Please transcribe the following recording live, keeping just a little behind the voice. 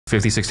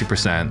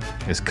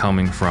50-60% is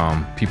coming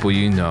from people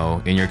you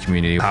know in your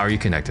community. How are you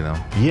connecting them?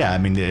 Yeah, I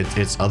mean,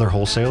 it's other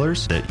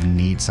wholesalers that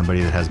need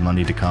somebody that has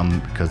money to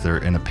come because they're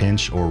in a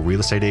pinch, or real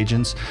estate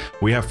agents.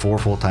 We have 4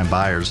 full-time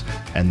buyers,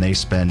 and they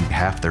spend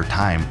half their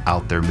time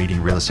out there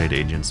meeting real estate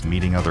agents,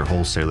 meeting other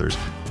wholesalers,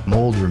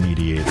 mold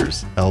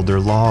remediators, elder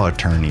law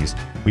attorneys.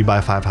 We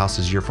buy 5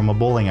 houses a year from a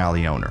bowling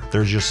alley owner.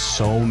 There's just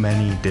so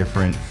many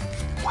different...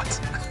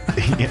 What?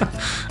 Yeah.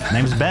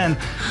 Name's Ben.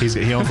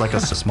 He owns like a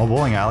small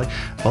bowling alley.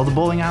 Well, the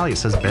bowling alley, it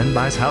says Ben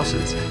buys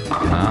houses.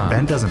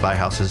 Ben doesn't buy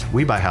houses.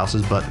 We buy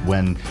houses, but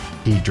when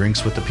he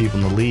drinks with the people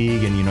in the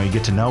league, and you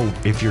get to know,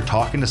 if you're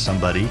talking to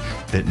somebody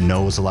that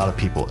knows a lot of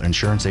people, an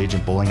insurance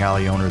agent, bowling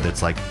alley owner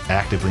that's like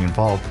actively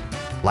involved,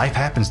 life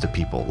happens to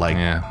people. Like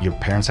your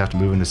parents have to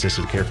move into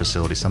assisted care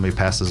facility, somebody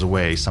passes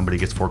away, somebody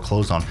gets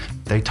foreclosed on.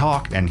 They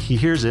talk, and he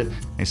hears it,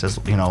 and he says,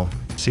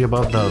 see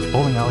above the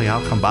bowling alley,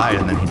 I'll come by.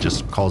 And then he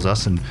just calls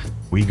us, and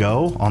we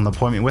go on the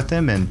appointment with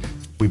him, and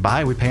we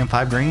pay him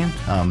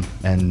 $5,000,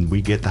 and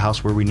we get the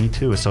house where we need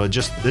to. So it's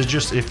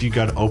just if you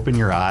got to open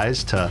your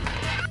eyes to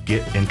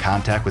get in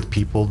contact with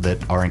people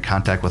that are in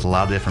contact with a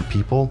lot of different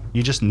people,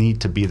 you just need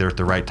to be there at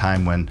the right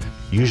time when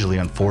usually,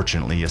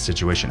 unfortunately, a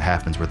situation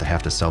happens where they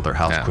have to sell their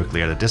house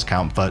quickly at a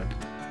discount. But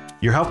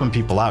you're helping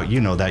people out.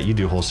 You know that. You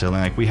do wholesaling.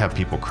 Like, we have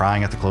people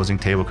crying at the closing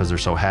table because they're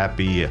so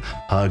happy,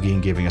 hugging,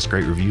 giving us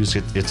great reviews.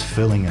 It's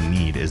filling a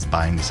need, is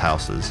buying these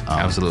houses.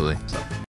 Absolutely. So.